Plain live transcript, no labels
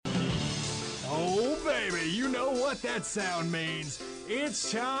baby, you know what that sound means.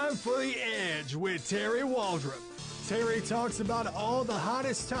 It's time for The Edge with Terry Waldrop. Terry talks about all the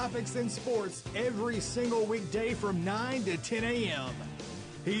hottest topics in sports every single weekday from 9 to 10 a.m.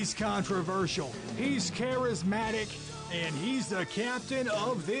 He's controversial, he's charismatic, and he's the captain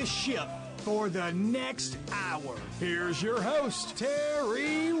of this ship for the next hour. Here's your host,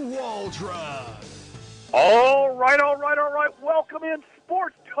 Terry Waldrop. All right. Welcome in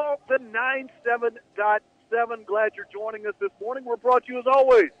Sports Talk, the 97.7. Glad you're joining us this morning. We're brought to you, as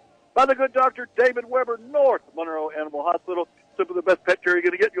always, by the good Dr. David Weber, North Monroe Animal Hospital. Simply the best pet care you're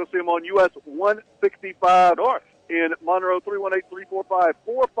going to get. You'll see him on US 165 North in Monroe,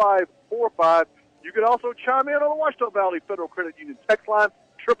 318-345-4545. You can also chime in on the Washita Valley Federal Credit Union text line,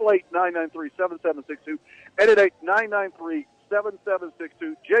 888-993-7762,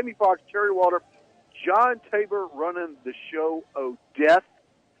 888-993-7762. Jamie Foxx, Terry Walter, John Tabor running the show Odette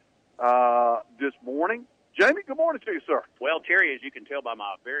this morning. Jamie, good morning to you, sir. Well, Terry, as you can tell by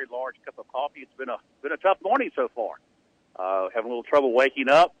my very large cup of coffee, it's been a tough morning so far. Having a little trouble waking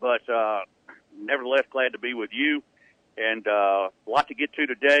up, but nevertheless glad to be with you. And a lot to get to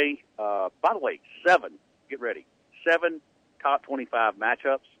today. By the way, get ready, 7 top 25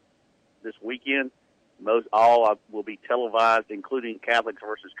 matchups this weekend. Most all will be televised, including Catholics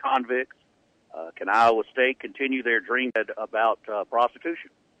versus convicts. Can Iowa State continue their dream about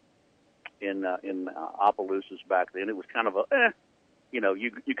prostitution? In Opelousas back then, it was kind of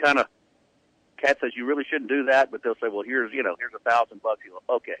you kind of, Cat says you really shouldn't do that, but they'll say, well, here's $1,000. You go,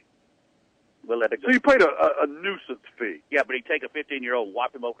 okay, we'll let it go. So you paid a nuisance fee. Yeah, but he'd take a 15-year-old,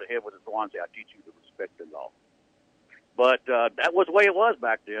 wipe him over the head with his Swansea. I teach you the respect and all. But that was the way it was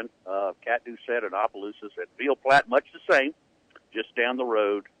back then. Cat Doucette and Opelousas at Ville Platte, much the same, just down the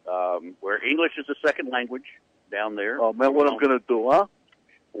road, where English is a second language down there. Oh, man, what I'm going to do, huh?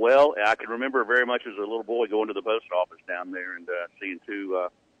 Well, I can remember very much as a little boy going to the post office down there and seeing two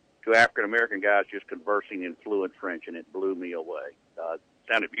African-American guys just conversing in fluent French, and it blew me away. It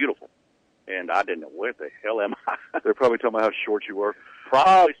sounded beautiful, and I didn't know where the hell am I. They're probably talking about how short you were.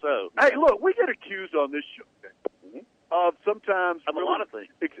 Probably so. Hey, look, we get accused on this show of sometimes of a lot of things.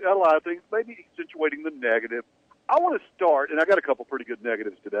 Maybe accentuating the negative. I want to start, and I got a couple pretty good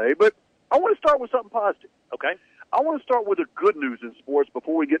negatives today, but I want to start with something positive. Okay. I want to start with the good news in sports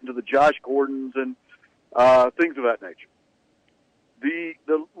before we get into the Josh Gordons and things of that nature. The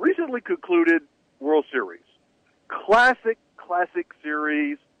recently concluded World Series, classic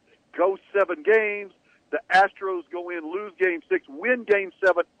series, go 7 games. The Astros go in, lose Game 6, win Game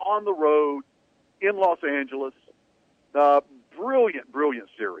 7 on the road in Los Angeles. Brilliant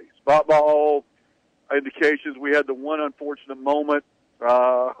series. By all indications, we had the one unfortunate moment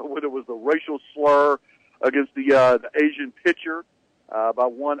where there was the racial slur against the Asian pitcher by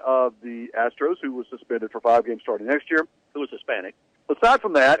one of the Astros, who was suspended for 5 games starting next year. Who was Hispanic. Aside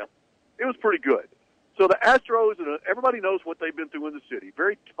from that, It was pretty good. So the Astros, and everybody knows what they've been through in the city.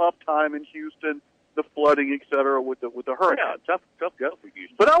 Very tough time in Houston, the flooding, et cetera, with the hurricane. Yeah, tough go for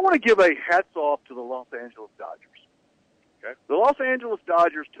Houston. But I want to give a hats off to the Los Angeles Dodgers. Okay. The Los Angeles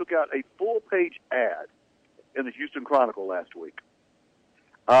Dodgers took out a full-page ad in the Houston Chronicle last week.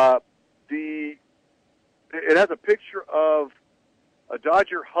 It has a picture of a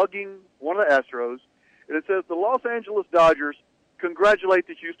Dodger hugging one of the Astros, and it says, the Los Angeles Dodgers congratulate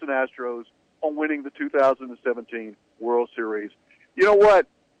the Houston Astros on winning the 2017 World Series. You know what?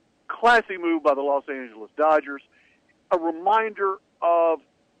 Classy move by the Los Angeles Dodgers. A reminder of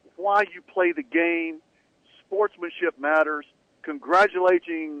why you play the game. Sportsmanship matters.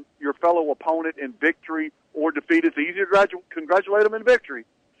 Congratulating your fellow opponent in victory or defeat. It's easier to congratulate them in victory.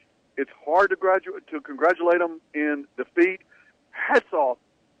 It's hard to congratulate them in defeat. Hats off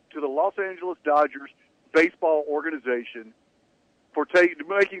to the Los Angeles Dodgers baseball organization for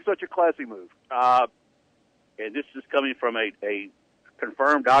making such a classy move. And this is coming from a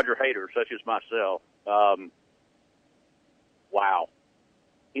confirmed Dodger hater such as myself. Wow.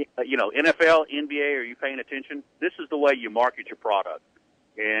 You know, NFL, NBA, are you paying attention? This is the way you market your product.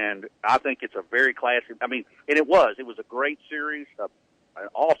 And I think it's a very classy, and it was a great series, an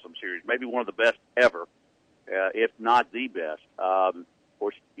awesome series, maybe one of the best ever, if not the best. Of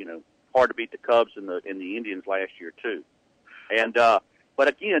course, hard to beat the Cubs and the Indians last year too. And but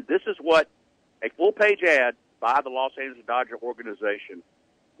again, this is what a full-page ad by the Los Angeles Dodger organization,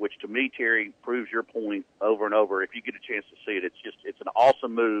 which to me, Terry, proves your point over and over. If you get a chance to see it, it's an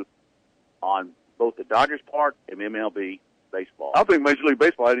awesome move on both the Dodgers' part and MLB baseball. I think Major League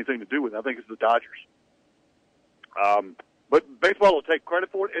Baseball had anything to do with it. I think it's the Dodgers. But baseball will take credit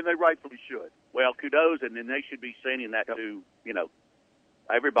for it, and they rightfully should. Well, kudos, and then they should be sending that to,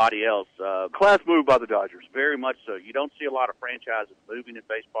 everybody else. Class move by the Dodgers. Very much so. You don't see a lot of franchises moving in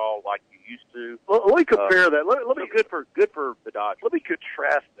baseball like you used to. Well, let me compare that. Let me good for the Dodgers. Let me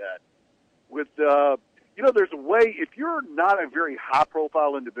contrast that with there's a way, if you're not a very high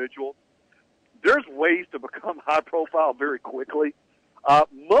profile individual, there's ways to become high profile very quickly.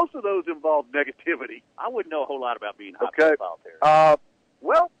 Most of those involve negativity. I wouldn't know a whole lot about being high profile there.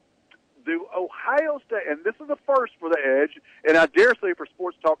 Well, the Ohio State, and this is the first for the Edge, and I dare say for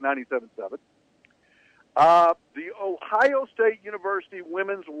Sports Talk 97.7, the Ohio State University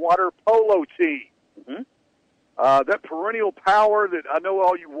women's water polo team. Mm-hmm. That perennial power that I know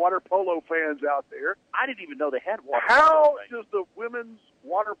all you water polo fans out there. I didn't even know they had water polo. How does the women's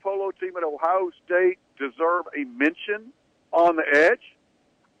water polo team at Ohio State deserve a mention on the Edge?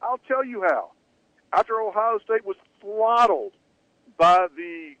 I'll tell you how. After Ohio State was throttled by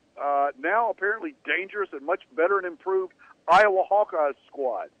the now apparently dangerous and much better and improved Iowa Hawkeyes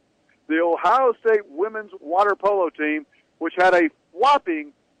squad, the Ohio State women's water polo team, which had a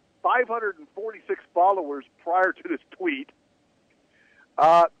whopping 546 followers prior to this tweet,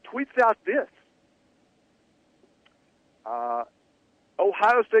 tweets out this.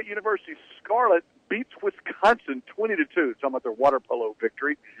 Ohio State University Scarlet beats Wisconsin 20-2. Talking about their water polo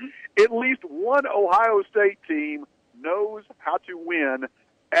victory. Mm-hmm. At least one Ohio State team knows how to win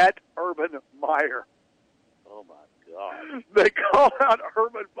at Urban Meyer. Oh, my God. They call out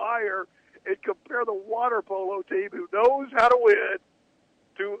Urban Meyer and compare the water polo team who knows how to win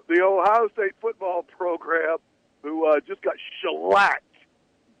to the Ohio State football program who just got shellacked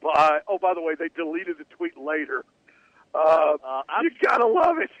by, by the way, they deleted the tweet later. You gotta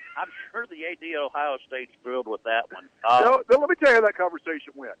love it. I'm sure the AD at Ohio State's thrilled with that one. Now, let me tell you how that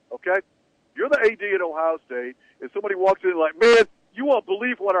conversation went, okay? You're the AD at Ohio State, and somebody walks in like, man, you won't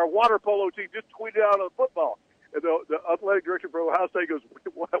believe what our water polo team just tweeted out on football. And the athletic director for Ohio State goes,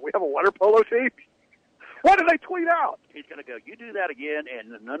 what, we have a water polo team? What did they tweet out? He's going to go, you do that again,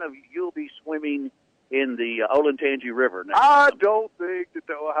 and none of you'll be swimming in the Olentangy River. I don't think that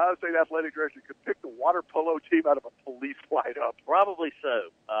the Ohio State athletic director could pick the water polo team out of a police lineup. Probably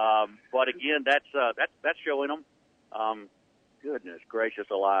so. But again, that's showing them. Goodness gracious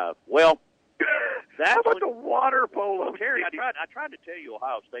alive. Well, that's how about the water polo? Terry, I tried to tell you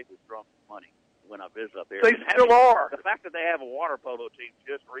Ohio State was drunk with money when I visit up there. They still are. The fact that they have a water polo team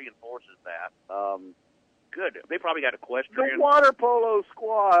just reinforces that. Good. They probably got a question. The water polo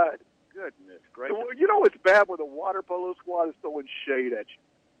squad. Goodness gracious. You know it's bad when the water polo squad is throwing shade at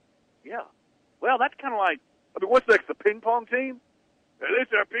you. Yeah. Well, that's kind of like... I mean, what's next, the ping pong team? At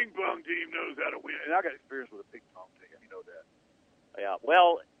least our ping pong team knows how to win. And I got experience with a ping pong team. You know that. Yeah.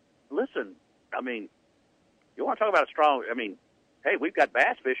 Well, listen, I mean, you want to talk about a strong... I mean, hey, we've got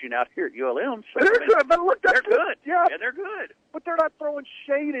bass fishing out here at ULM. So, they're good. But look, they're good. Yeah, they're good. But they're not throwing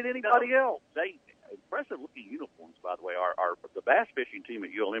shade at anybody else. They... Impressive-looking uniforms, by the way. The bass fishing team at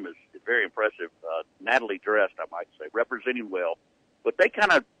ULM is very impressive. Natalie dressed, I might say, representing well. But they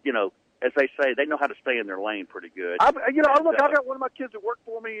kind of, as they say, they know how to stay in their lane pretty good. I got one of my kids that worked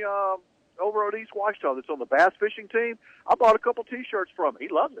for me over at East Washita that's on the bass fishing team. I bought a couple T-shirts from him. He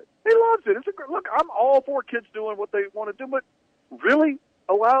loves it. He loves it. It's a great look. I'm all for kids doing what they want to do, but really,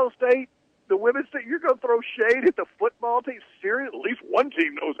 Ohio State, the women's team, you're going to throw shade at the football team? Serious? At least one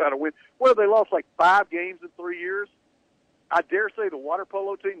team knows how to win. What have they lost, like 5 games in 3 years? I dare say the water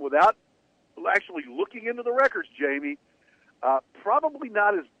polo team, without actually looking into the records, Jamie, probably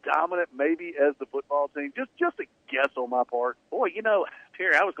not as dominant maybe as the football team. Just a guess on my part. Boy,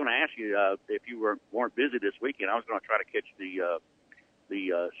 Terry, I was going to ask you if you weren't busy this weekend. I was going to try to catch the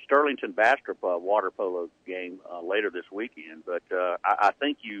Sterlington Bastrop water polo game later this weekend, but I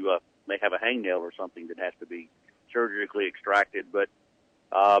think you may have a hangnail or something that has to be surgically extracted. But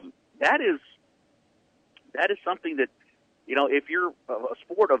that is something that, if you're a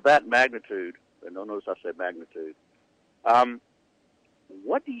sport of that magnitude, and don't notice I said magnitude,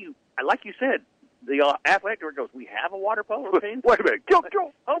 what do you, like you said, the athletic director goes, we have a water polo team? Wait a minute. Go.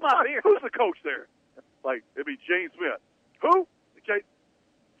 Hold my beer. Who's the coach there? Like, it'd be Jane Smith. Who?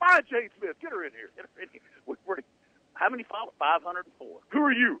 Find Jane Smith. Get her in here. How many followers? 504. Who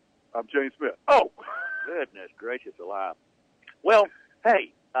are you? I'm Jane Smith. Oh. Goodness gracious alive. Well,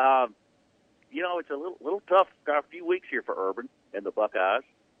 hey, it's a little tough. Got a few weeks here for Urban and the Buckeyes,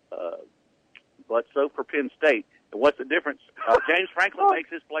 but so for Penn State. And what's the difference? James Franklin makes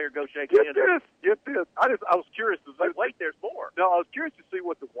his player go shake hands. Get this. I was curious to see. Wait, there's more. No, I was curious to see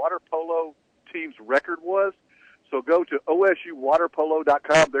what the water polo team's record was. So go to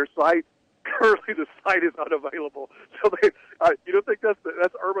OSUwaterpolo.com, their site. Currently, the site is unavailable. So you don't think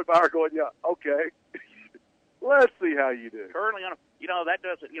that's Urban Meyer going, yeah, okay. Let's see how you do. Currently on, that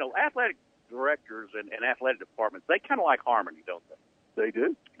doesn't, athletic directors and athletic departments, they kind of like harmony, don't they? They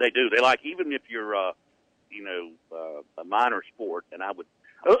do. They do. They like, even if you're, a minor sport, and I'm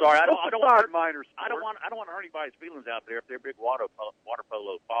sorry, I don't want to hurt anybody's feelings out there if they're a big water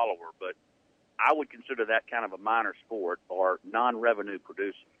polo follower, but I would consider that kind of a minor sport or non-revenue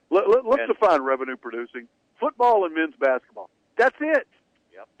producing. Let's define revenue producing. Football and men's basketball. That's it.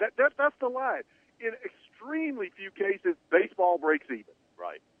 Yep. That's the line. In extremely few cases, baseball breaks even.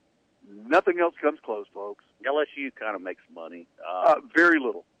 Right. Nothing else comes close, folks. LSU kind of makes money. Very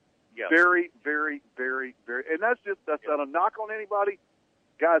little. Yeah. Very, very, very, very. And that's not a knock on anybody.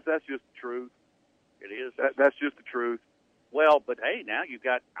 Guys, that's just the truth. It is. That's just the truth. Well, but hey, now you've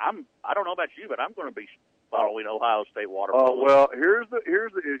got. I don't know about you, but I'm going to be following Ohio State water polo. Well, here's the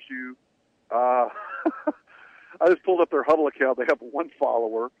issue. I just pulled up their Huddle account. They have one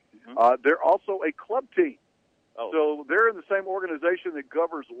follower. Mm-hmm. They're also a club team. Oh. So they're in the same organization that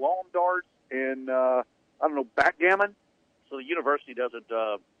governs lawn darts and backgammon. So the university doesn't.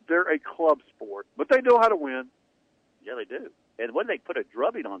 They're a club sport, but they know how to win. Yeah, they do. And when they put a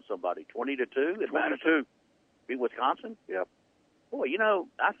drubbing on somebody, 20-2, 20-2, beat Wisconsin. Yep. Boy,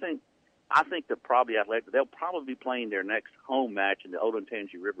 I think they'll probably be playing their next home match in the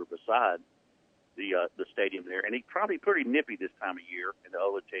Olentangy River beside the stadium there, and it's probably pretty nippy this time of year in the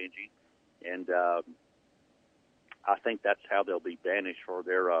Olentangy, and I think that's how they'll be banished for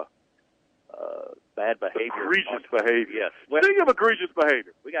their bad behavior. Egregious behavior. Yes. Well, speaking of egregious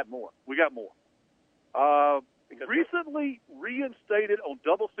behavior, we got more. Recently reinstated on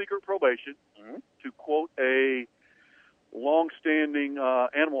double secret probation, mm-hmm. to quote a long-standing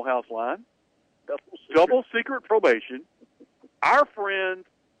Animal House line, double secret probation, our friend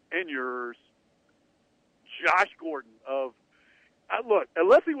and yours, Josh Gordon look,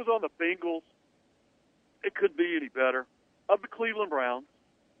 unless he was on the Bengals, it couldn't be any better, of the Cleveland Browns.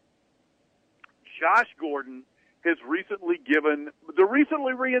 Josh Gordon has recently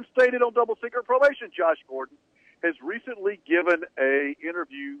reinstated on double secret probation, Josh Gordon has recently given a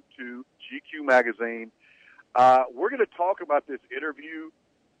interview to GQ magazine. We're going to talk about this interview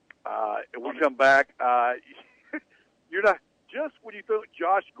and we come back. You're not just when you think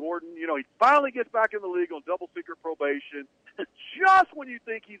Josh Gordon, he finally gets back in the league on double secret probation. Just when you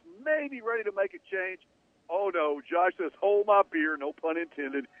think he's maybe ready to make a change, oh no, Josh says, "Hold my beer," no pun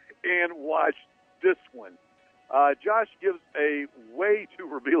intended, and watch this one. Josh gives a way too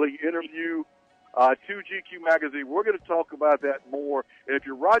revealing interview to GQ magazine. We're going to talk about that more. And if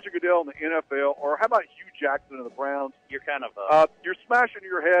you're Roger Goodell in the NFL, or how about Hugh Jackson in the Browns, you're kind of you're smashing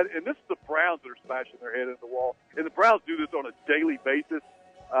your head. And this is the Browns that are smashing their head into the wall. And the Browns do this on a daily basis.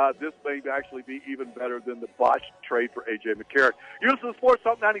 This may actually be even better than the botched trade for A.J. McCarron. You're listening to Sports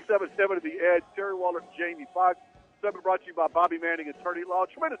Talk 97.7 at the Edge. Terry Waldrop, Jamie Foxx. Segment brought to you by Bobby Manning, attorney at law,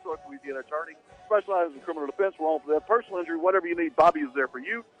 tremendous North Louisiana attorney, specializes in criminal defense, we're home for that, personal injury, whatever you need, Bobby is there for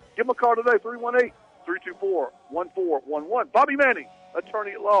you. Give him a call today, 318-324-1411. Bobby Manning,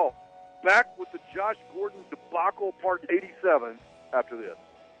 attorney at law. Back with the Josh Gordon debacle, part 87, after this.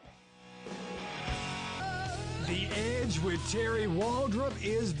 The Edge with Terry Waldrop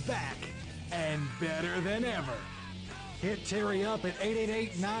is back and better than ever. Hit Terry up at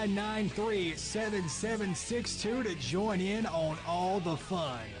 888-993-7762 to join in on all the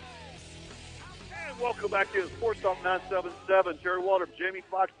fun. And welcome back to Sports Talk 977. Terry Waldrop, Jamie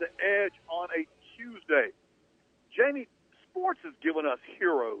Foxx, The Edge on a Tuesday. Jamie, sports has given us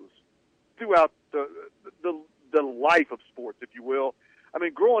heroes throughout the life of sports, if you will. I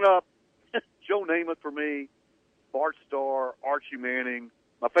mean, growing up, Joe Namath for me, Bart Starr, Archie Manning.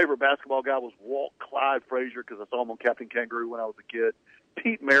 My favorite basketball guy was Walt Clyde Frazier because I saw him on Captain Kangaroo when I was a kid.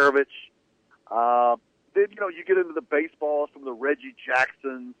 Pete Maravich. Then, you get into the baseballs from the Reggie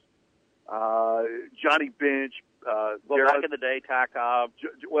Jacksons, Johnny Bench. Back in the day, Ty Cobb.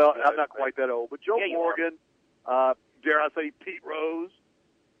 I'm not quite that old, but Joe Morgan. Dare I say Pete Rose.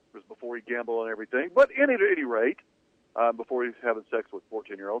 It was before he gambled and everything. But at any rate, before he was having sex with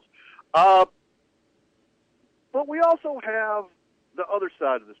 14-year-olds. But we also have the other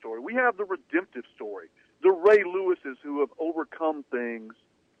side of the story. We have the redemptive story. The Ray Lewises who have overcome things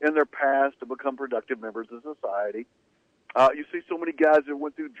in their past to become productive members of society. You see so many guys that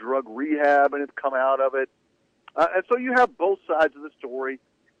went through drug rehab and have come out of it. And so you have both sides of the story.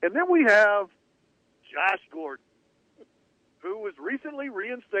 And then we have Josh Gordon, who was recently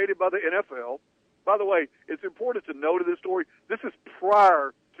reinstated by the NFL. By the way, it's important to note in this story, this is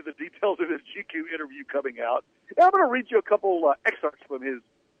prior to the details of his GQ interview coming out. And I'm going to read you a couple excerpts from his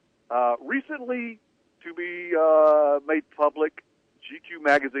recently to be made public GQ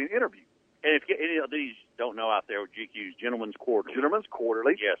magazine interview. And if any of these don't know out there, GQ's Gentleman's Quarterly. Gentleman's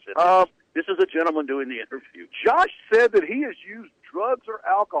Quarterly. Yes. This is a gentleman doing the interview. Josh said that he has used drugs or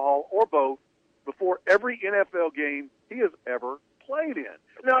alcohol or both before every NFL game he has ever played in.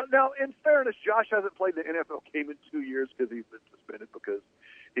 Now, in fairness, Josh hasn't played the NFL game in 2 years because he's been suspended because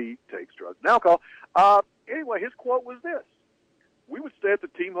he takes drugs and alcohol. Anyway, his quote was this. We would stay at the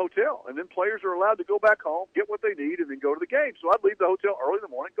team hotel, and then players are allowed to go back home, get what they need, and then go to the game. So I'd leave the hotel early in the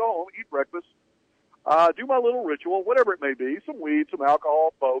morning, go home, eat breakfast, do my little ritual, whatever it may be, some weed, some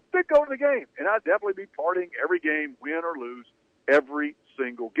alcohol, both, then go to the game. And I'd definitely be partying every game, win or lose, every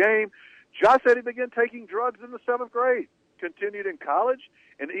single game. Josh said he began taking drugs in the 7th grade, continued in college,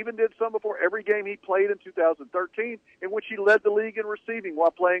 and even did some before every game he played in 2013, in which he led the league in receiving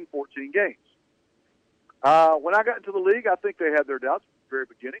while playing 14 games. When I got into the league, I think they had their doubts at the very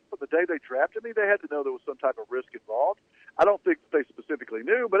beginning. From the day they drafted me, they had to know there was some type of risk involved. I don't think they specifically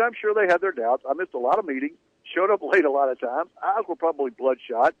knew, but I'm sure they had their doubts. I missed a lot of meetings, showed up late a lot of times. Eyes were probably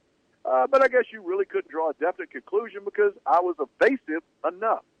bloodshot. But I guess you really couldn't draw a definite conclusion because I was evasive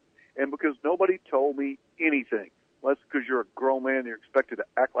enough and because nobody told me anything. Well, that's because you're a grown man and you're expected to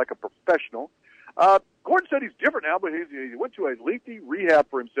act like a professional. Gordon said he's different now, but he went to a lengthy rehab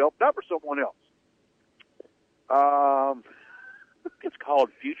for himself, not for someone else. It's called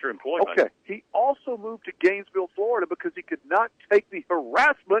future employment. Okay. He also moved to Gainesville, Florida, because he could not take the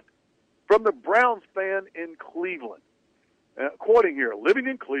harassment from the Browns fan in Cleveland. Quoting here, living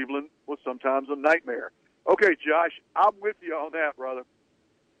in Cleveland was sometimes a nightmare. Okay, Josh, I'm with you on that, brother.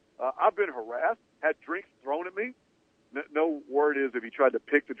 I've been harassed, had drinks thrown at me. No word is if he tried to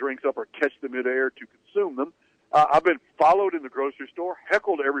pick the drinks up or catch them midair to consume them. I've been followed in the grocery store,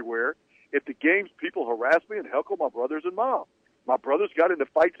 heckled everywhere. At the games, people harass me and heckle my brothers and mom. My brothers got into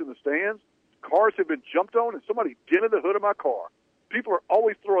fights in the stands. Cars have been jumped on, and somebody dented the hood of my car. People are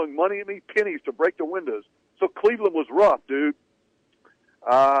always throwing money at me, pennies to break the windows. So Cleveland was rough, dude.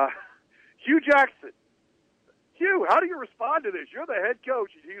 Hugh Jackson. Hugh, how do you respond to this? You're the head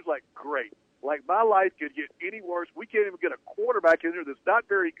coach. And he's like, great. Like, my life could get any worse. We can't even get a quarterback in there that's not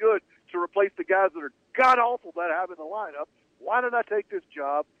very good to replace the guys that are god-awful that I have in the lineup. Why did I take this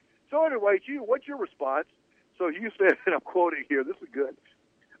job? So anyway, Hugh, what's your response? So Hugh said, and I'm quoting here, this is good,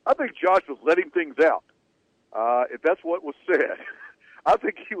 I think Josh was letting things out, if that's what was said. I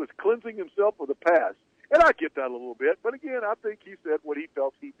think he was cleansing himself of the past. And I get that a little bit, but again, I think he said what he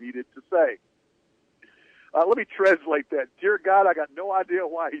felt he needed to say. Let me translate that. Dear God, I got no idea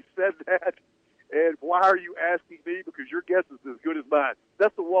why he said that, and why are you asking me? Because your guess is as good as mine.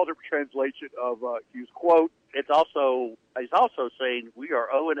 That's the Waldrop translation of Hugh's quote. He's also saying we are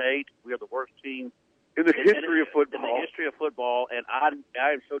 0-8. We are the worst team in the history of football. In the history of football, and I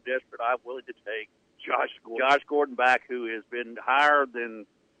am so desperate. I'm willing to take Josh Gordon back, who has been higher than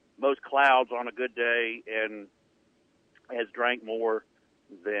most clouds on a good day and has drank more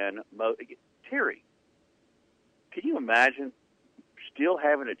than most. Terry, can you imagine still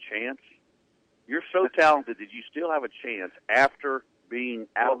having a chance? You're so talented that you still have a chance after being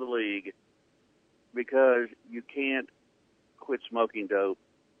out of the league because you can't quit smoking dope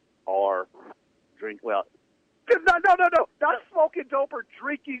or drink. Well, no. Not smoking dope or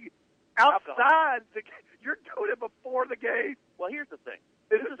drinking outside. You're doing it before the game. Well, here's the thing.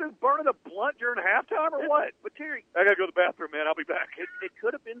 Is this burning a blunt during halftime or what? But, Terry, I got to go to the bathroom, man. I'll be back. It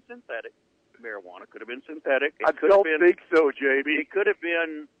could have been synthetic. Marijuana could have been synthetic. I don't think so, JB. It could have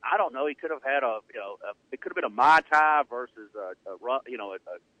been, I don't know, he could have had it could have been a Mai Tai versus a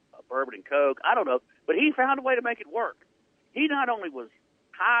bourbon and Coke. I don't know. But he found a way to make it work. He not only was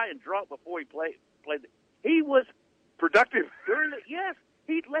high and drunk before he played, he was productive. Yes,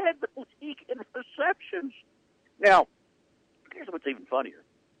 he led the league in receptions. Now, here's what's even funnier.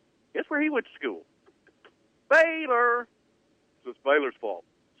 Guess where he went to school? Baylor. So it's Baylor's fault.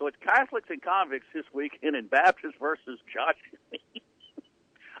 So it's Catholics and convicts this weekend in Baptist versus Josh.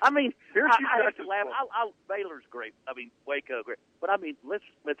 I mean, I have to laugh. Baylor's great. I mean, Waco great. But I mean, let's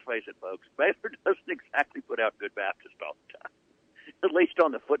face it, folks. Baylor doesn't exactly put out good Baptists all the time. At least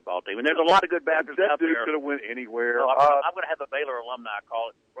on the football team. And there's a lot of good Baptists out there. That dude could have went anywhere. So I'm going to have a Baylor alumni call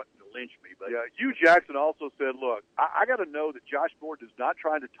it to lynch me. But yeah, Hugh Jackson also said, look, I got to know that Josh Gordon is not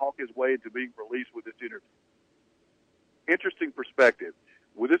trying to talk his way into being released with this interview. Interesting perspective.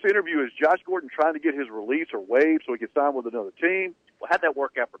 With this interview, is Josh Gordon trying to get his release or waived so he can sign with another team? Well, how'd that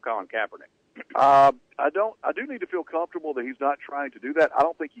work out for Colin Kaepernick? I do need to feel comfortable that he's not trying to do that. I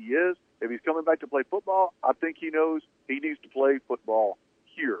don't think he is. If he's coming back to play football, I think he knows he needs to play football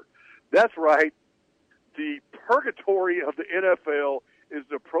here. That's right. The purgatory of the NFL is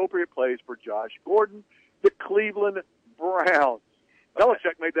the appropriate place for Josh Gordon, the Cleveland Browns.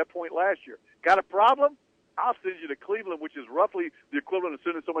 Belichick made that point last year. Got a problem? I'll send you to Cleveland, which is roughly the equivalent of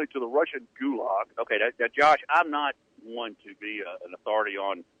sending somebody to the Russian gulag. Okay, now, Josh, I'm not one to be an authority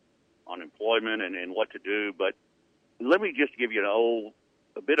on employment and what to do, but let me just give you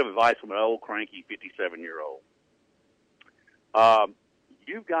a bit of advice from an old cranky 57-year-old.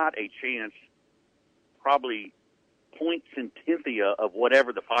 You've got a chance, probably .cententhia of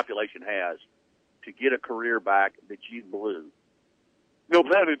whatever the population has, to get a career back that you blew. No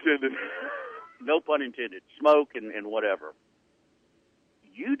pun intended. No pun intended. Smoke and whatever.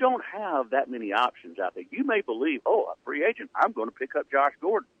 You don't have that many options out there. You may believe, a free agent, I'm going to pick up Josh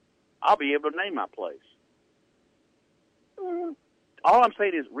Gordon. I'll be able to name my place. All I'm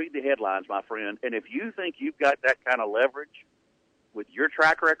saying is read the headlines, my friend, and if you think you've got that kind of leverage with your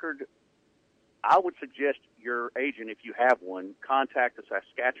track record, I would suggest your agent, if you have one, contact the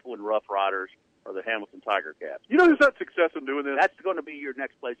Saskatchewan Rough Riders or the Hamilton Tiger Cats. You know who's had success in doing this? That's going to be your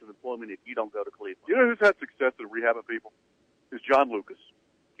next place of employment if you don't go to Cleveland. You know who's had success in rehabbing people? Is John Lucas.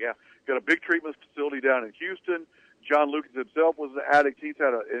 Yeah. Got a big treatment facility down in Houston. John Lucas himself was an addict.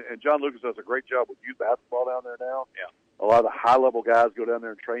 And John Lucas does a great job with youth basketball down there now. Yeah. A lot of the high-level guys go down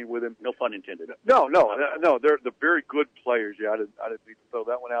there and train with him. No pun intended. No. They're very good players. Yeah, I didn't mean to throw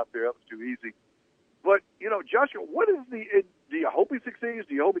that one out there. That was too easy. But, Joshua, what is do you hope he succeeds?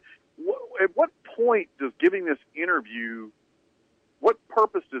 At what point does giving this interview, what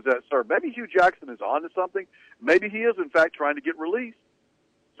purpose does that serve? Maybe Hugh Jackson is on to something. Maybe he is, in fact, trying to get released.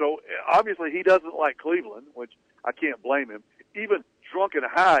 So, obviously, he doesn't like Cleveland, which I can't blame him. Even drunk and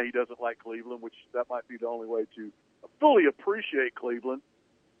high, he doesn't like Cleveland, which that might be the only way to fully appreciate Cleveland.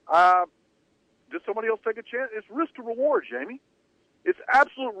 Does somebody else take a chance? It's risk to reward, Jamie. It's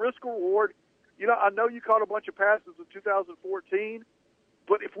absolute risk or reward. I know you caught a bunch of passes in 2014,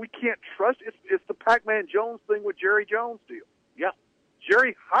 but if we can't trust, it's the Pac-Man Jones thing with Jerry Jones deal. Yeah.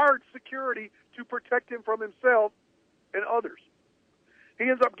 Jerry hired security to protect him from himself and others. He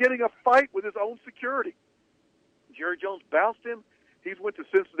ends up getting a fight with his own security. Jerry Jones bounced him. He went to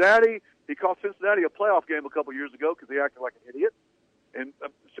Cincinnati. He cost Cincinnati a playoff game a couple years ago because he acted like an idiot. And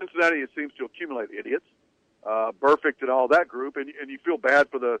Cincinnati seems to accumulate idiots, Burfict and all that group. And you feel bad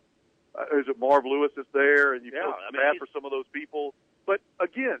for is it Marv Lewis that's there? And you feel bad for some of those people. But,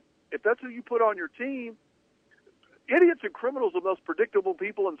 again, if that's who you put on your team, idiots and criminals are the most predictable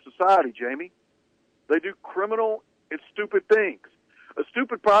people in society, Jamie. They do criminal and stupid things. A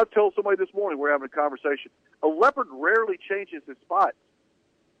stupid I told somebody this morning, we're having a conversation, a leopard rarely changes his spots.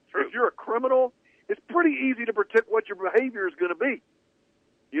 True. If you're a criminal, it's pretty easy to predict what your behavior is going to be.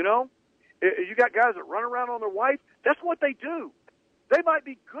 You got guys that run around on their wife. That's what they do. They might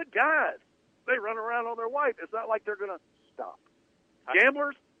be good guys. They run around on their wife. It's not like they're going to stop.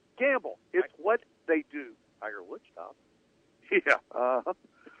 Gamblers gamble. It's what they do. Tiger would stop. Yeah.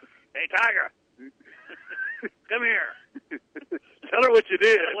 Hey, Tiger. Come here. Tell her what you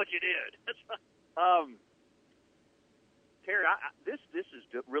did. Tell her what you did. Terry, this is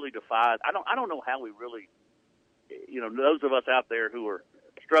really defies. I don't know how we really, those of us out there who are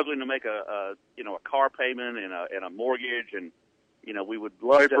struggling to make a car payment and a mortgage, and we would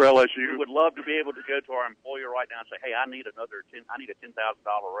love for LSU. We would love to be able to go to our employer right now and say, hey, I need a $10,000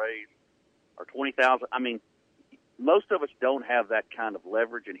 raise or $20,000. I mean, most of us don't have that kind of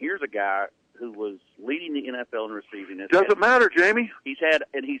leverage. And here's a guy who was leading the NFL in receiving it. Doesn't matter, Jamie. He's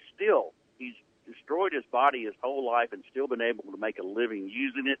destroyed his body his whole life and still been able to make a living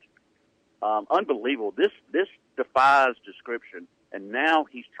using it. Unbelievable. This defies description. And now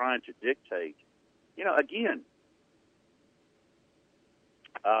he's trying to dictate. Again,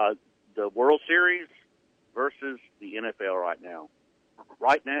 the World Series versus the NFL right now.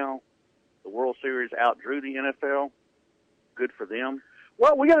 Right now, the World Series outdrew the NFL. Good for them.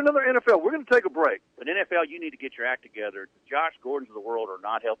 Well, we got another NFL. We're going to take a break. But NFL, you need to get your act together. The Josh Gordons of the world are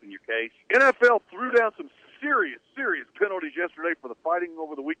not helping your case. NFL threw down some serious penalties yesterday for the fighting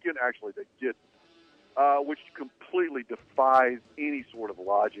over the weekend. Actually, they did, which completely defies any sort of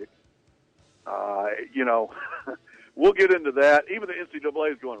logic. We'll get into that. Even the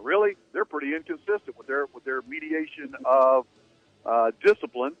NCAA is going, really? They're pretty inconsistent with their mediation of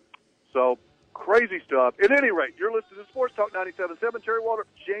discipline. So, crazy stuff. At any rate, you're listening to Sports Talk 97.7. Terry Waldrop,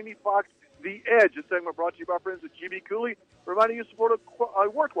 Jamie Foxx, The Edge. This segment brought to you by friends at GB Cooley, reminding you to support a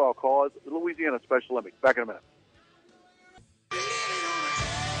worthwhile cause, the Louisiana Special Olympics. Back in a minute.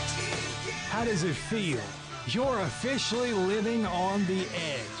 How does it feel? You're officially living on the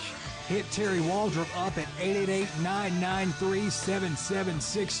edge. Hit Terry Waldrop up at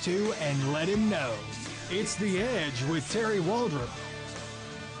 888-993-7762 and let him know. It's The Edge with Terry Waldrop.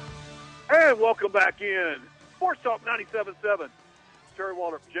 And welcome back in. Sports Talk 97.7. Terry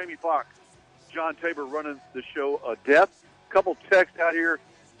Waldrop, Jamie Foxx. John Tabor running the show Death. Couple texts out here.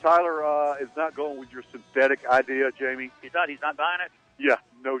 Tyler is not going with your synthetic idea, Jamie. He's not buying it? Yeah,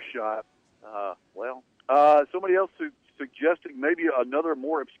 no shot. Well. Somebody else suggesting maybe another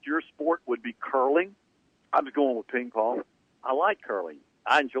more obscure sport would be curling. I'm just going with ping pong. I like curling.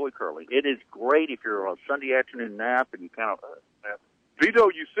 I enjoy curling. It is great if you're on a Sunday afternoon nap and you kind of... Vito,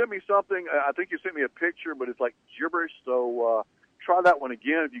 you sent me something. I think you sent me a picture, but it's like gibberish, so try that one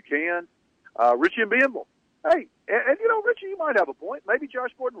again if you can. Richie and Bienville. Hey, and you know, Richie, you might have a point. Maybe Josh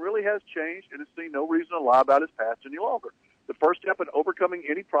Gordon really has changed and has seen no reason to lie about his past any longer. The first step in overcoming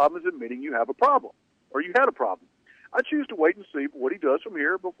any problem is admitting you have a problem, or you had a problem. I choose to wait and see what he does from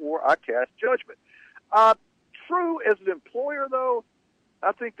here before I cast judgment. True, as an employer, though,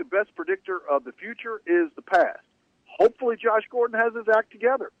 I think the best predictor of the future is the past. Hopefully Josh Gordon has his act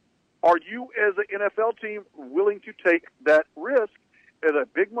together. Are you, as an NFL team, willing to take that risk as a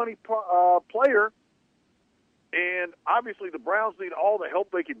big-money player? And obviously the Browns need all the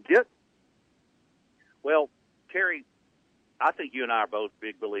help they can get. Well, Terry, I think you and I are both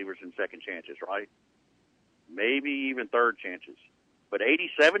big believers in second chances, right? Maybe even third chances. But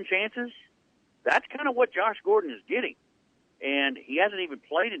 87 chances? That's kind of what Josh Gordon is getting. And he hasn't even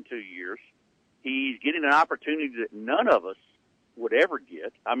played in 2 years. He's getting an opportunity that none of us would ever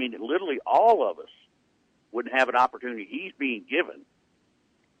get. I mean, literally all of us wouldn't have an opportunity he's being given.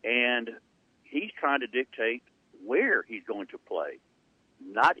 And he's trying to dictate where he's going to play,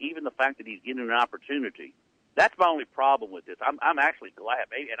 not even the fact that he's getting an opportunity. That's my only problem with this. I'm actually glad,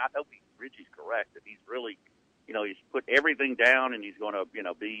 maybe, and I hope Richie's correct, that he's really, he's put everything down and he's going to,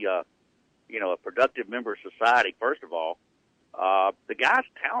 be, a productive member of society, first of all. The guy's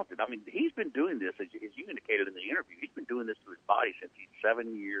talented. I mean, he's been doing this, as you indicated in the interview, he's been doing this to his body since he's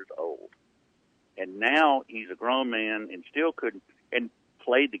 7 years old. And now he's a grown man and still couldn't, and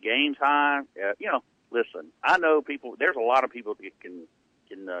played the games high. Listen, I know there's a lot of people that can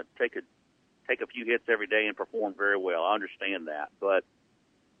take a few hits every day and perform very well. I understand that. But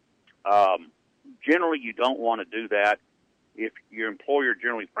generally you don't want to do that if your employer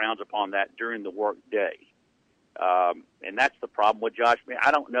generally frowns upon that during the work day. And that's the problem with Josh.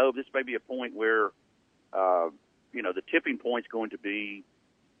 I don't know. This may be a point where, the tipping point's going to be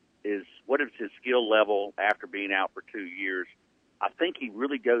is what is his skill level after being out for 2 years. I think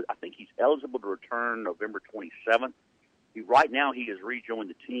he's eligible to return November 27th. Right now he has rejoined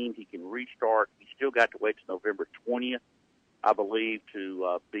the team. He can restart. He's still got to wait till November 20th, I believe,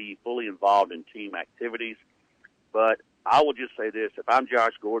 to be fully involved in team activities. But I will just say this. If I'm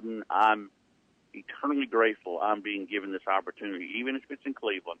Josh Gordon, I'm eternally grateful I'm being given this opportunity, even if it's in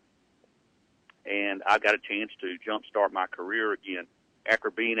Cleveland. And I've got a chance to jumpstart my career again after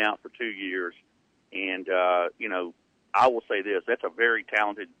being out for 2 years. And, I will say this. That's a very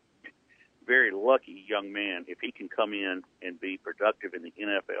talented, very lucky young man if he can come in and be productive in the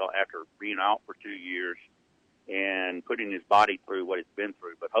NFL after being out for 2 years and putting his body through what it's been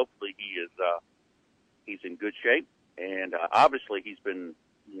through. But hopefully he's in good shape. And obviously he's been,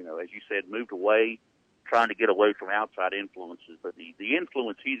 as you said, moved away, trying to get away from outside influences. But the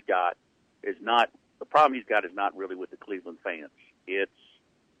influence he's got is not, the problem he's got is not really with the Cleveland fans. It's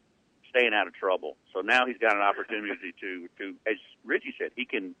staying out of trouble. So now he's got an opportunity to, as Richie said, he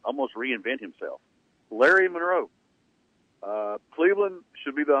can almost reinvent himself. Larry Monroe. Cleveland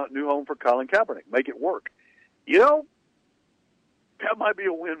should be the new home for Colin Kaepernick. Make it work. That might be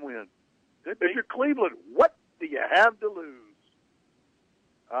a win-win. If you're Cleveland, what do you have to lose?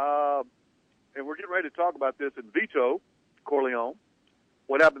 And we're getting ready to talk about this in Vito Corleone.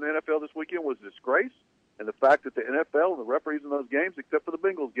 What happened in the NFL this weekend was a disgrace. And the fact that the NFL and the referees in those games, except for the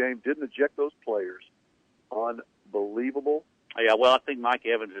Bengals game, didn't eject those players. Unbelievable. Yeah, well, I think Mike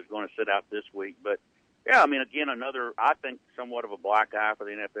Evans is going to sit out this week. But, yeah, I mean, again, I think somewhat of a black eye for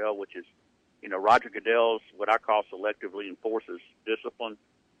the NFL, which is, Roger Goodell's what I call selectively enforces discipline.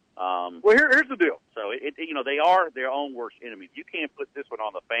 Well, here's the deal. So, they are their own worst enemies. You can't put this one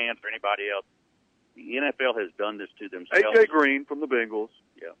on the fans or anybody else. The NFL has done this to themselves. A.J. Green from the Bengals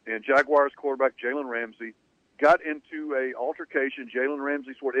and Jaguars quarterback Jalen Ramsey got into a altercation. Jalen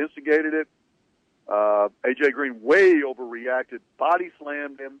Ramsey sort of instigated it. A.J. Green way overreacted, body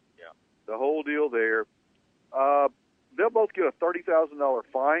slammed him. Yeah. The whole deal there. They'll both get a $30,000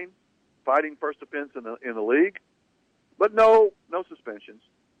 fine, fighting first offense in the league, but no suspensions.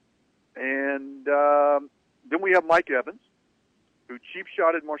 And then we have Mike Evans, who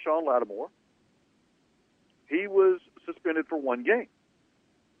cheap-shotted Marshawn Lattimore. He was suspended for 1 game.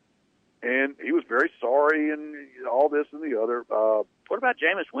 and he was very sorry and all this and the other. What about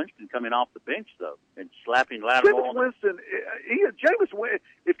Jameis Winston coming off the bench, though, and slapping Lattimore? Jameis Winston,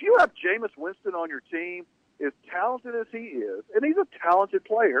 if you have Jameis Winston on your team, as talented as he is, and he's a talented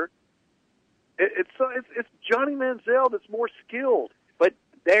player, it's Johnny Manziel that's more skilled. But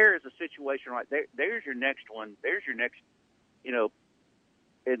there is a situation right there. There's your next one. There's your next,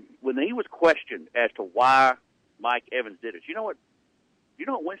 and when he was questioned as to why Mike Evans did it, you know what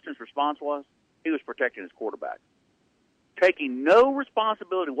Winston's response was? He was protecting his quarterback, taking no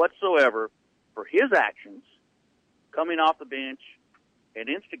responsibility whatsoever for his actions, coming off the bench and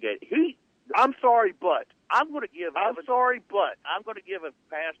instigating. I'm sorry, but I'm going to give a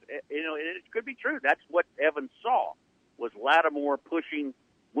pass. And it could be true. That's what Evans saw, was Lattimore pushing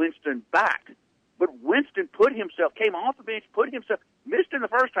Winston back. But Winston came off the bench, missed him the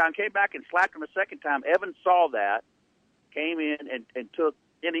first time, came back and slapped him a second time. Evans saw that, came in and took,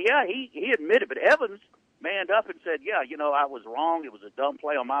 and he admitted, but Evans manned up and said, I was wrong. It was a dumb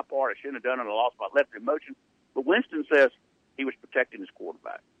play on my part. I shouldn't have done it. I lost my left in motion. But Winston says he was protecting his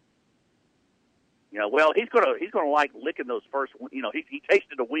quarterback. He's gonna like licking those first. He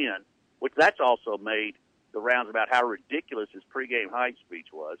tasted a win, which that's also made the rounds about how ridiculous his pregame hype speech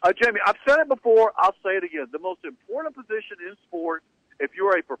was. Jamie, I've said it before. I'll say it again. The most important position in sports, if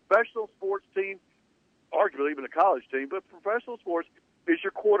you're a professional sports team, arguably even a college team, but professional sports, is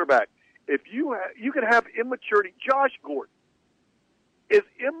your quarterback. If you can have immaturity, Josh Gordon is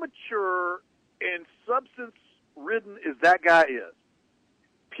immature and substance-ridden as that guy is.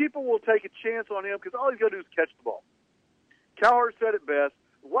 People will take a chance on him because all he's got to do is catch the ball. Cowherd said it best.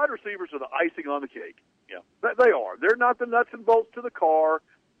 Wide receivers are the icing on the cake. Yeah, they are. They're not the nuts and bolts to the car.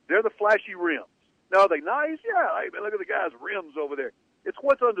 They're the flashy rims. Now, are they nice? Yeah. Hey, man, look at the guy's rims over there. It's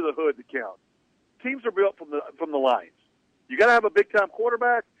what's under the hood that counts. Teams are built from the lines. You got to have a big-time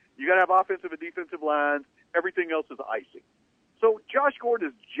quarterback. You got to have offensive and defensive lines. Everything else is icing. So Josh Gordon,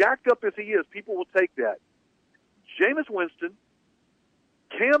 as jacked up as he is, people will take that. Jameis Winston,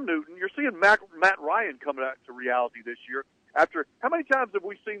 Cam Newton, you're seeing Matt Ryan coming out to reality this year. After how many times have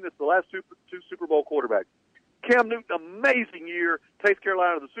we seen this? The last two Super Bowl quarterbacks. Cam Newton, amazing year, takes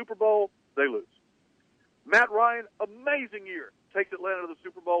Carolina to the Super Bowl, they lose. Matt Ryan, amazing year, takes Atlanta to the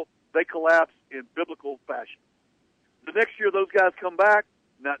Super Bowl, they collapse in biblical fashion. The next year, those guys come back,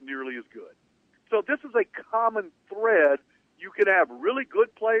 not nearly as good. So this is a common thread. You can have really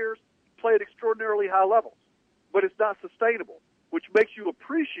good players play at extraordinarily high levels, but it's not sustainable, which makes you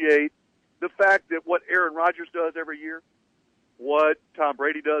appreciate the fact that what Aaron Rodgers does every year, what Tom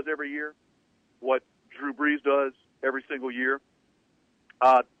Brady does every year, what Drew Brees does every single year.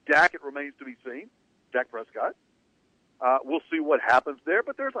 Dak, it remains to be seen. Dak Prescott. We'll see what happens there,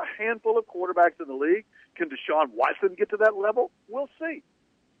 but there's a handful of quarterbacks in the league. Can Deshaun Watson get to that level? We'll see.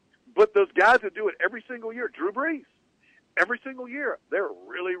 But those guys that do it every single year, Drew Brees, every single year, they're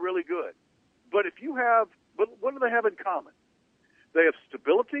really, really good. But what do they have in common? They have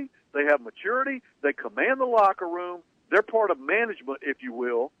stability, they have maturity, they command the locker room, they're part of management, if you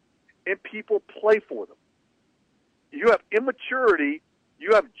will, and people play for them. You have immaturity,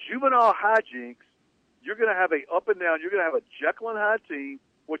 you have juvenile hijinks, you're going to have a up and down, you're going to have a Jekyll and Hyde team,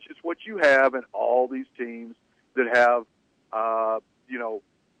 which is what you have in all these teams that have,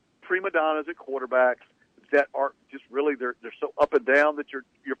 prima donnas at quarterbacks that are just really, they're so up and down that your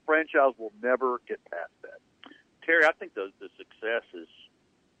franchise will never get past that. Terry, I think the success is,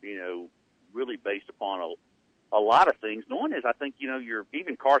 really based upon a lot of things. One is, I think,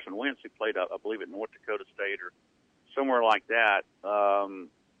 even Carson Wentz, who played, I believe, at North Dakota State or somewhere like that,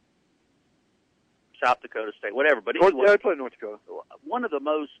 South Dakota State, whatever. But anyway, I played North Dakota. One of the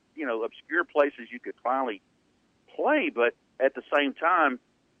most, obscure places you could finally play, but at the same time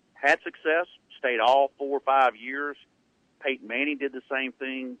had success, stayed all 4 or 5 years. Peyton Manning did the same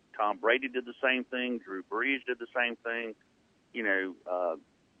thing. Tom Brady did the same thing. Drew Brees did the same thing.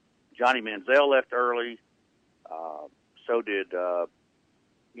 Johnny Manziel left early. So did, Cam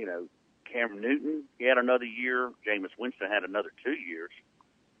Newton. He had another year. Jameis Winston had another 2 years.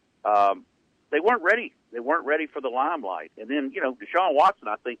 They weren't ready. They weren't ready for the limelight. And then, Deshaun Watson,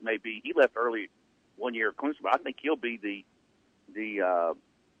 I think, he left early 1 year at Clemson, but I think he'll be the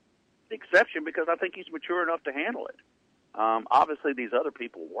exception because I think he's mature enough to handle it. Obviously, these other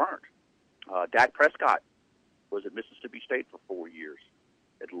people weren't. Dak Prescott was at Mississippi State for 4 years,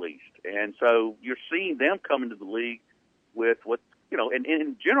 at least. And so you're seeing them come into the league with what,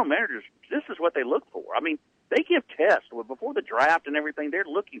 and general managers, this is what they look for. I mean, they give tests. Before the draft and everything, they're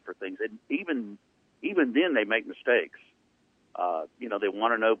looking for things. And even then, they make mistakes. They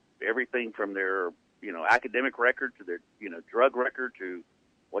want to know everything from their, academic record to their, drug record to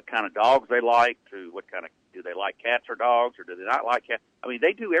what kind of dogs they like, to what kind of, do they like cats or dogs, or do they not like cats? I mean,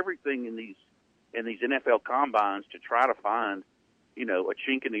 they do everything in these NFL combines to try to find, a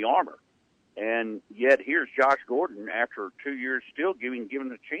chink in the armor. And yet here's Josh Gordon after 2 years still giving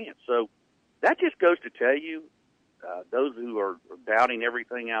a chance. So that just goes to tell you, those who are doubting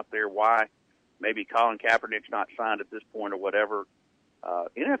everything out there, why maybe Colin Kaepernick's not signed at this point or whatever.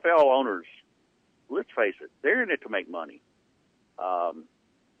 NFL owners, let's face it, they're in it to make money.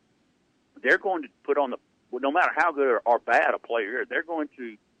 They're going to put on no matter how good or bad a player is, they're going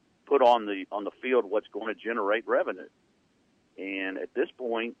to put on the field what's going to generate revenue. And at this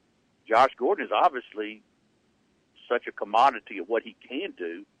point, Josh Gordon is obviously such a commodity of what he can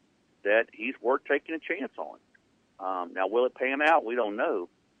do that he's worth taking a chance on. Now, will it pan out? We don't know.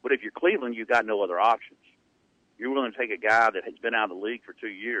 But if you're Cleveland, you've got no other options. You're willing to take a guy that has been out of the league for 2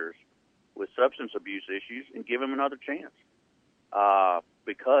 years with substance abuse issues and give him another chance,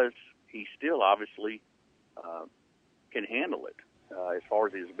 because he still obviously can handle it as far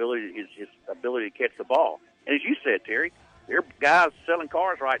as his ability to catch the ball. And as you said, Terry, there are guys selling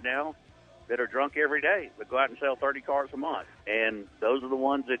cars right now that are drunk every day that go out and sell 30 cars a month, and those are the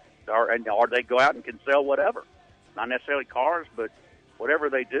ones that or they go out and can sell whatever, not necessarily cars, but whatever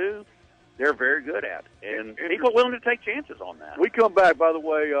they do, they're very good at, and people are willing to take chances on that. We come back, by the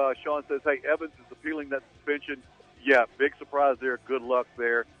way, Sean says, hey, Evans is appealing that suspension. Yeah, big surprise there. Good luck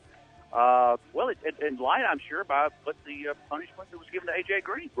there. Well, in line, I'm sure, by what the punishment that was given to A.J.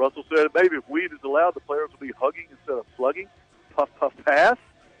 Green. Russell said maybe if weed is allowed, the players will be hugging instead of slugging. Puff, puff, pass.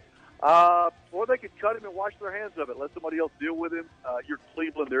 Or they could cut him and wash their hands of it. Let somebody else deal with him. You're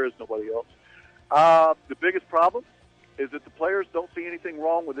Cleveland. There is nobody else. The biggest problem is that the players don't see anything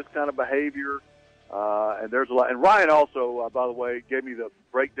wrong with this kind of behavior. And there's a lot. And Ryan also, by the way, gave me the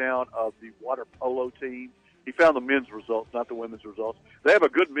breakdown of the water polo team. He found the men's results, not the women's results. They have a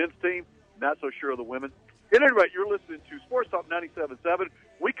good men's team, not so sure of the women. At any rate, you're listening to Sports Talk 97.7.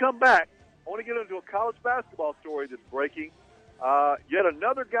 We come back. I want to get into a college basketball story that's breaking. Yet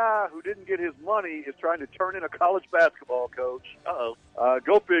another guy who didn't get his money is trying to turn in a college basketball coach.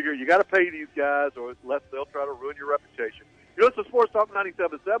 Go figure. You got to pay these guys, or else they'll try to ruin your reputation. You listen to Sports Talk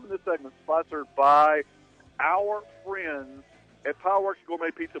 97.7. This segment is sponsored by our friends at Powerworks Gourmet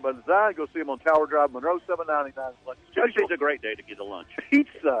Pizza by Design. Go see them on Tower Drive, Monroe, $7.99. Tuesday's a great day to get a lunch.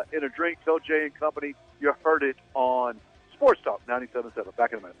 Pizza and a drink. Tell Jay and Company you heard it on Sports Talk 97.7.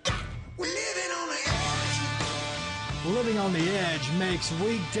 Back in a minute. We're living on the edge. Living on the edge makes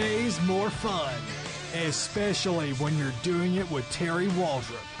weekdays more fun, especially when you're doing it with Terry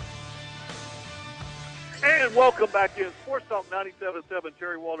Waldrop. And welcome back in Sports Talk 97.7.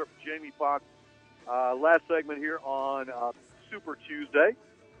 Terry Waldrop, Jamie Foxx. Last segment here on Super Tuesday.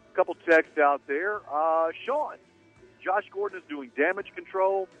 A couple texts out there. Sean, Josh Gordon is doing damage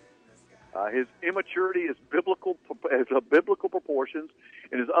control. His immaturity is biblical proportions,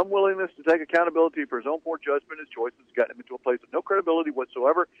 and his unwillingness to take accountability for his own poor judgment and choices has gotten him into a place of no credibility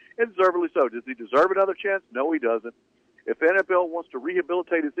whatsoever, and deservedly so. Does he deserve another chance? No, he doesn't. If the NFL wants to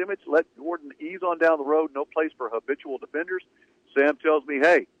rehabilitate his image, let Gordon ease on down the road. No place for habitual defenders. Sam tells me,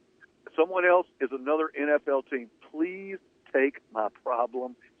 hey, someone else is another NFL team. Please take my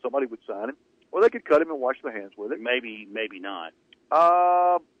problem. Somebody would sign him, or they could cut him and wash their hands with it. Maybe not.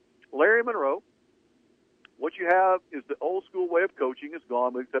 Larry Monroe, what you have is the old school way of coaching is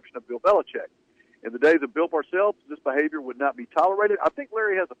gone, with the exception of Bill Belichick. In the days of Bill Parcells, this behavior would not be tolerated. I think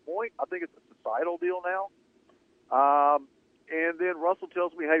Larry has a point. I think it's a societal deal now. And then Russell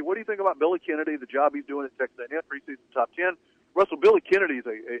tells me, hey, what do you think about Billy Kennedy, the job he's doing at Texas A&M, preseason top 10? Russell, Billy Kennedy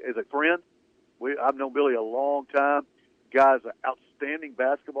is a friend. I've known Billy a long time. Guy's an outstanding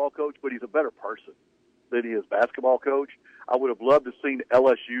basketball coach, but he's a better person than he is basketball coach. I would have loved to have seen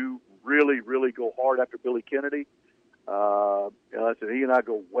LSU really, really go hard after Billy Kennedy. I said, he and I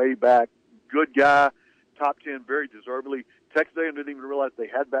go way back. Good guy, top 10, very deservedly. Texas A&M didn't even realize they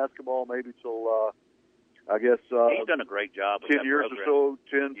had basketball maybe till, I guess, he's done a great job with 10 years program. or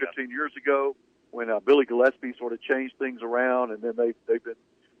so, 10, 15 years ago, when Billy Gillespie sort of changed things around, and then they've been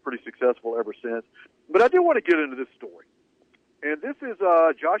pretty successful ever since. But I do want to get into this story. And this is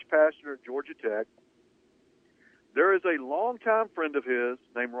Josh Pastner at Georgia Tech. There is a longtime friend of his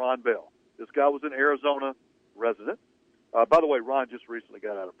named Ron Bell. This guy was an Arizona resident. By the way, Ron just recently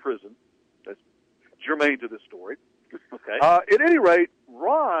got out of prison. That's germane to this story. Okay. At any rate,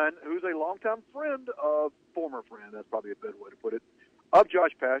 Ron, who's a longtime former friend, that's probably a better way to put it, of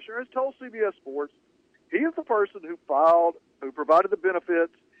Josh Pastner, has told CBS Sports he is the person who provided the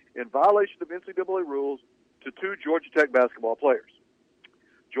benefits in violation of NCAA rules to two Georgia Tech basketball players.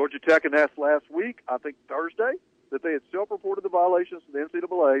 Georgia Tech announced last week, I think Thursday, that they had self-reported the violations to the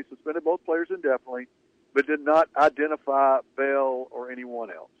NCAA, suspended both players indefinitely, but did not identify Bell or anyone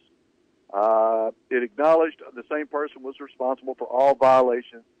else. It acknowledged the same person was responsible for all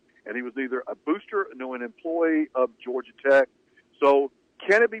violations, and he was neither a booster nor an employee of Georgia Tech. So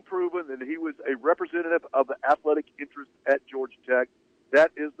can it be proven that he was a representative of the athletic interest at Georgia Tech?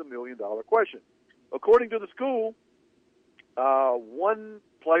 That is the million-dollar question. According to the school, one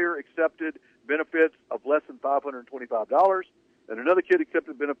player accepted benefits of less than $525, and another kid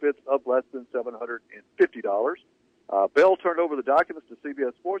accepted benefits of less than $750. Bell turned over the documents to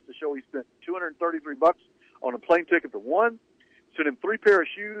CBS Sports to show he spent $233 on a plane ticket for one, sent him 3 pairs of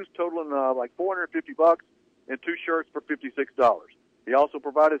shoes totaling like $450, and 2 shirts for $56. He also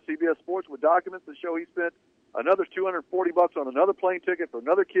provided CBS Sports with documents that show he spent another $240 on another plane ticket for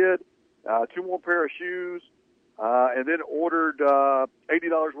another kid, 2 more pair of shoes, and then ordered $80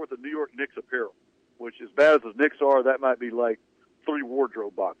 worth of New York Knicks apparel, which, as bad as the Knicks are, that might be like 3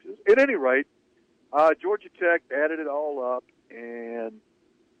 wardrobe boxes. At any rate, Georgia Tech added it all up, and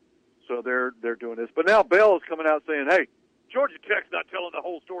so they're doing this. But now Bell is coming out saying, hey, Georgia Tech's not telling the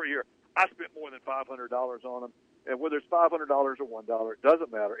whole story here. I spent more than $500 on them, and whether it's $500 or $1, it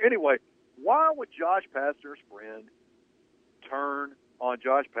doesn't matter. Anyway, why would Josh Pastner's friend turn on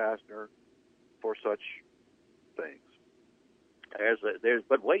Josh Pastner for such things?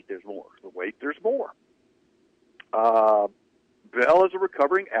 But wait, there's more. Wait, there's more. Bell is a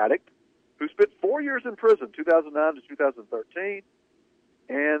recovering addict who spent 4 years in prison, 2009 to 2013.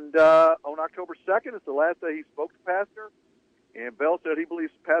 And on October 2nd, it's the last day he spoke to Pastner. And Bell said he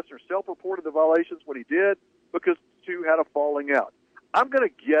believes Pastner self-reported the violations when he did because the two had a falling out. I'm going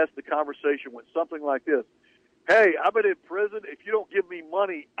to guess the conversation went something like this. Hey, I've been in prison. If you don't give me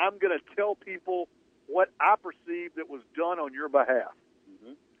money, I'm going to tell people what I perceive that was done on your behalf.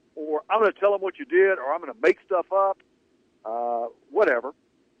 Mm-hmm. Or I'm going to tell them what you did, or I'm going to make stuff up, whatever.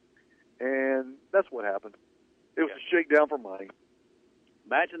 And that's what happened. It was a shakedown for money.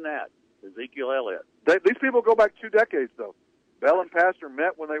 Imagine that. Ezekiel Elliott. These people go back 2 decades, though. Bell and Pastner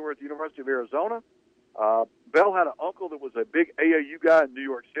met when they were at the University of Arizona. Bell had an uncle that was a big AAU guy in New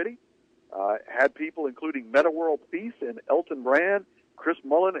York City. Had people including Meta World Peace and Elton Brand, Chris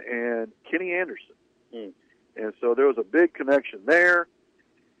Mullen, and Kenny Anderson. Mm. And so there was a big connection there.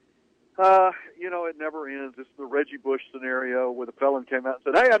 It never ends. This is the Reggie Bush scenario where the felon came out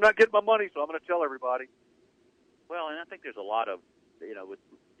and said, hey, I'm not getting my money, so I'm going to tell everybody. Well, and I think there's a lot of,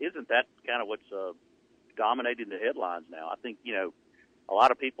 isn't that kind of what's dominating the headlines now? I think, a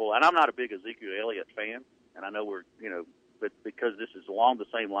lot of people, and I'm not a big Ezekiel Elliott fan, and I know but because this is along the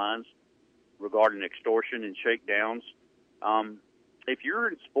same lines regarding extortion and shakedowns, if you're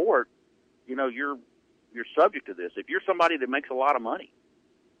in sport, you're subject to this. If you're somebody that makes a lot of money,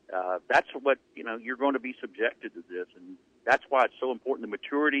 that's what, you're going to be subjected to this. And that's why it's so important the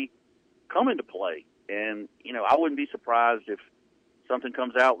maturity come into play. And, I wouldn't be surprised if something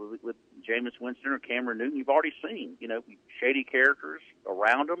comes out with Jameis Winston or Cameron Newton. You've already seen, shady characters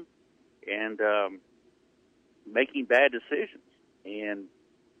around them and making bad decisions. And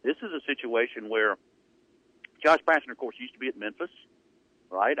this is a situation where Josh Pastner, of course, used to be at Memphis,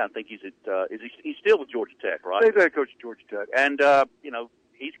 right? I think he's at he's still with Georgia Tech, right? He's head coach at Georgia Tech. And,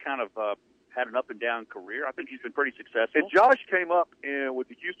 he's kind of had an up-and-down career. I think he's been pretty successful. And Josh came up with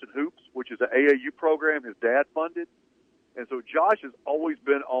the Houston Hoops, which is an AAU program his dad funded. And so Josh has always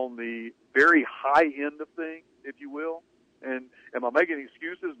been on the very high end of things, if you will. And am I making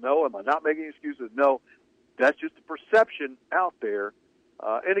excuses? No. Am I not making excuses? No. That's just the perception out there.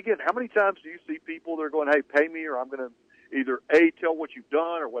 And again, how many times do you see people that are going, hey, pay me, or I'm going to either A, tell what you've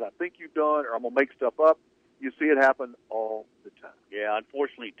done or what I think you've done, or I'm going to make stuff up. You see it happen all the time. Yeah,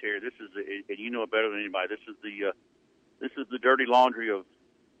 unfortunately, Terry, this is, and you know it better than anybody, this is the dirty laundry of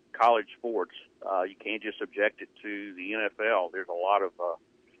college sports. You can't just subject it to the NFL. There's a lot of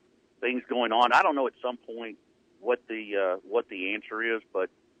things going on. I don't know at some point what the answer is,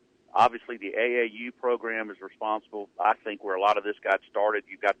 but obviously the AAU program is responsible. I think where a lot of this got started,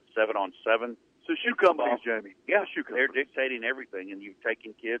 you've got the 7-on-7. So shoe companies, Jamie. Yeah, they're dictating everything, and you've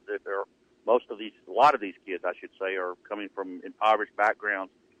taken kids that are a lot of these kids, I should say, are coming from impoverished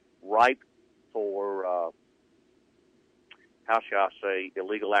backgrounds, ripe for how shall I say,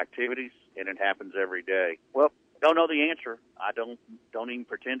 illegal activities, and it happens every day. Well, don't know the answer. I don't even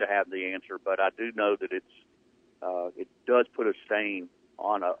pretend to have the answer, but I do know that it does put a stain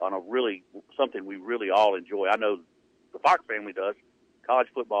on a really something we really all enjoy. I know the Fox family does. College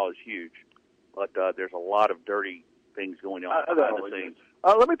football is huge, but there's a lot of dirty things going on behind the scenes.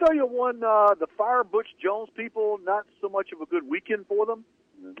 Let me tell you one, the Fire Butch Jones people, not so much of a good weekend for them.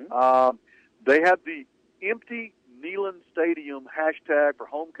 Mm-hmm. They had the empty Neyland Stadium hashtag for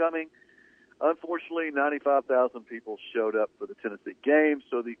homecoming. Unfortunately, 95,000 people showed up for the Tennessee game,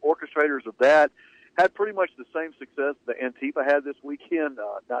 so the orchestrators of that had pretty much the same success that Antifa had this weekend,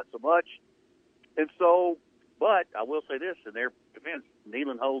 not so much. And so, but I will say this, in their defense,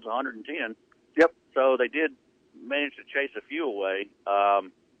 Neyland holds 110. Yep. So they did manage to chase a few away. I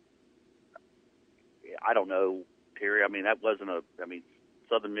don't know, Terry. I mean, that wasn't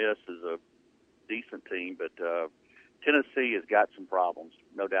Southern Miss is a decent team, but Tennessee has got some problems,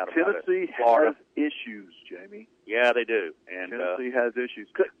 no doubt about it. Tennessee has issues, Jamie. Yeah, they do. And Tennessee has issues.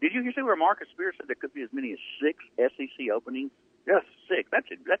 Did you see where Marcus Spears said there could be as many as 6 SEC openings? Yes. 6. That's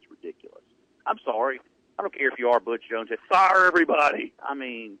ridiculous. I'm sorry. I don't care if you are Butch Jones. Fire everybody. I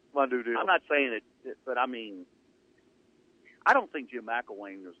mean, I'm not saying it, but I mean, I don't think Jim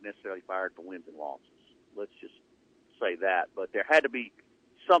McElwain was necessarily fired for wins and losses. Let's just say that. But there had to be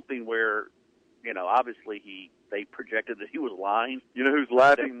something where, obviously they projected that he was lying. You know who's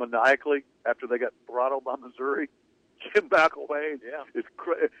laughing maniacally after they got throttled by Missouri? Jim McElwain. Yeah.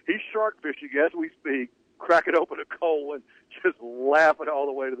 He's shark fishing as we speak, cracking open a coal and just laughing all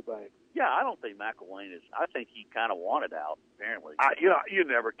the way to the bank. Yeah, I don't think McElwain is. I think he kind of wanted out, apparently. You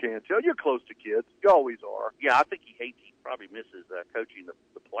never can tell. You're close to kids. You always are. Yeah, I think he probably misses coaching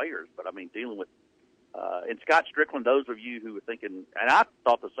the players. But, I mean, dealing with and Scott Strickland, those of you who were thinking, and I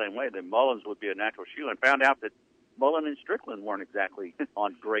thought the same way, that Mullins would be a natural shoe, and found out that Mullen and Strickland weren't exactly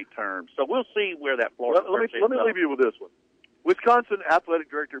on great terms. So we'll see where that Florida. Let me leave you with this one. Wisconsin Athletic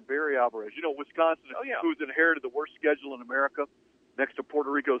Director Barry Alvarez. Wisconsin, who's inherited the worst schedule in America, next to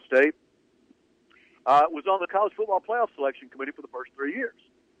Puerto Rico State, was on the college football playoff selection committee for the first 3 years.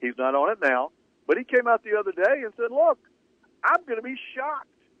 He's not on it now, but he came out the other day and said, look, I'm going to be shocked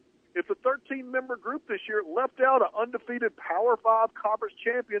if the 13-member group this year left out an undefeated Power 5 conference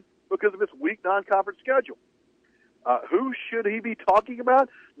champion because of its weak non-conference schedule. Who should he be talking about?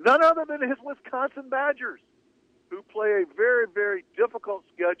 None other than his Wisconsin Badgers, who play a very, very difficult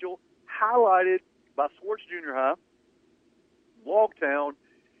schedule, highlighted by Swartz Junior High, Logtown,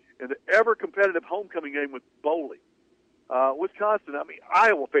 and the ever-competitive homecoming game with Bowling. Wisconsin,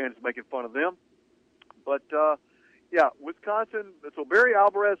 Iowa fans making fun of them. But, Wisconsin, so Barry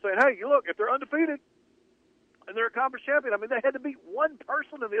Alvarez saying, hey, look, if they're undefeated and they're a conference champion, they had to beat one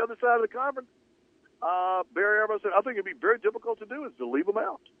person on the other side of the conference. Barry Alvarez said, I think it'd be very difficult to do is to leave them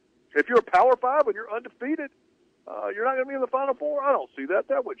out. If you're a Power 5 and you're undefeated, you're not going to be in the Final Four? I don't see that.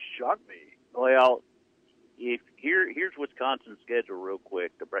 That would shock me. Well, here's Wisconsin's schedule real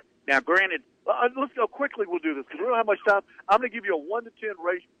quick. Now, granted, let's go quickly. We'll do this because we don't have much time. I'm going to give you a 1 to 10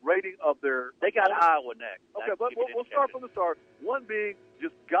 rating of their. They got Iowa next. Okay, but we'll start from the start. 1 being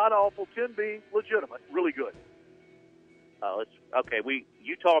just god awful, 10 being legitimate, really good.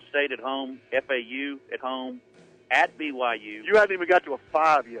 Utah State at home, FAU at home, at BYU. You hadn't even got to a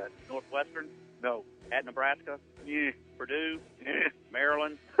 5 yet. Northwestern? No. At Nebraska? Yeah. Purdue? Yeah.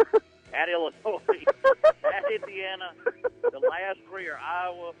 Maryland? At Illinois? At Indiana? The last 3 are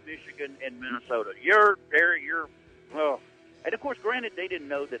Iowa, Michigan, and Minnesota. And of course, granted, they didn't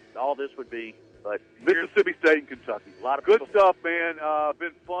know that all this would be, but Mississippi State and Kentucky. A lot of good stuff, man.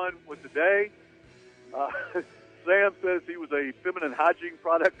 Been fun with the day. Sam says he was a feminine hygiene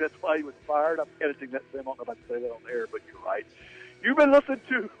product. That's why he was fired. I'm editing that, Sam. I don't know if I can say that on the air, but you're right. You've been listening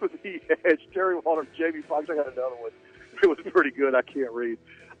to The Edge. Terry Waldrop, Jamie Foxx. I got another one. It was pretty good. I can't read.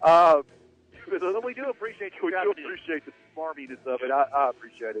 We do appreciate you. We do appreciate the smarminess of it. I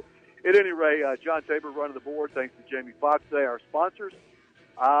appreciate it. At any rate, John Tabor running the board. Thanks to Jamie Foxx. They are our sponsors.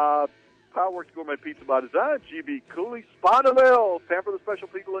 Powerworks Gourmet Pizza by Design, GB Cooley, Spondaville, pamper the special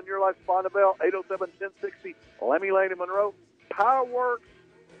people in your life, Spondaville, 807-1060, Lemmy Lane in Monroe, Powerworks,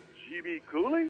 GB Cooley,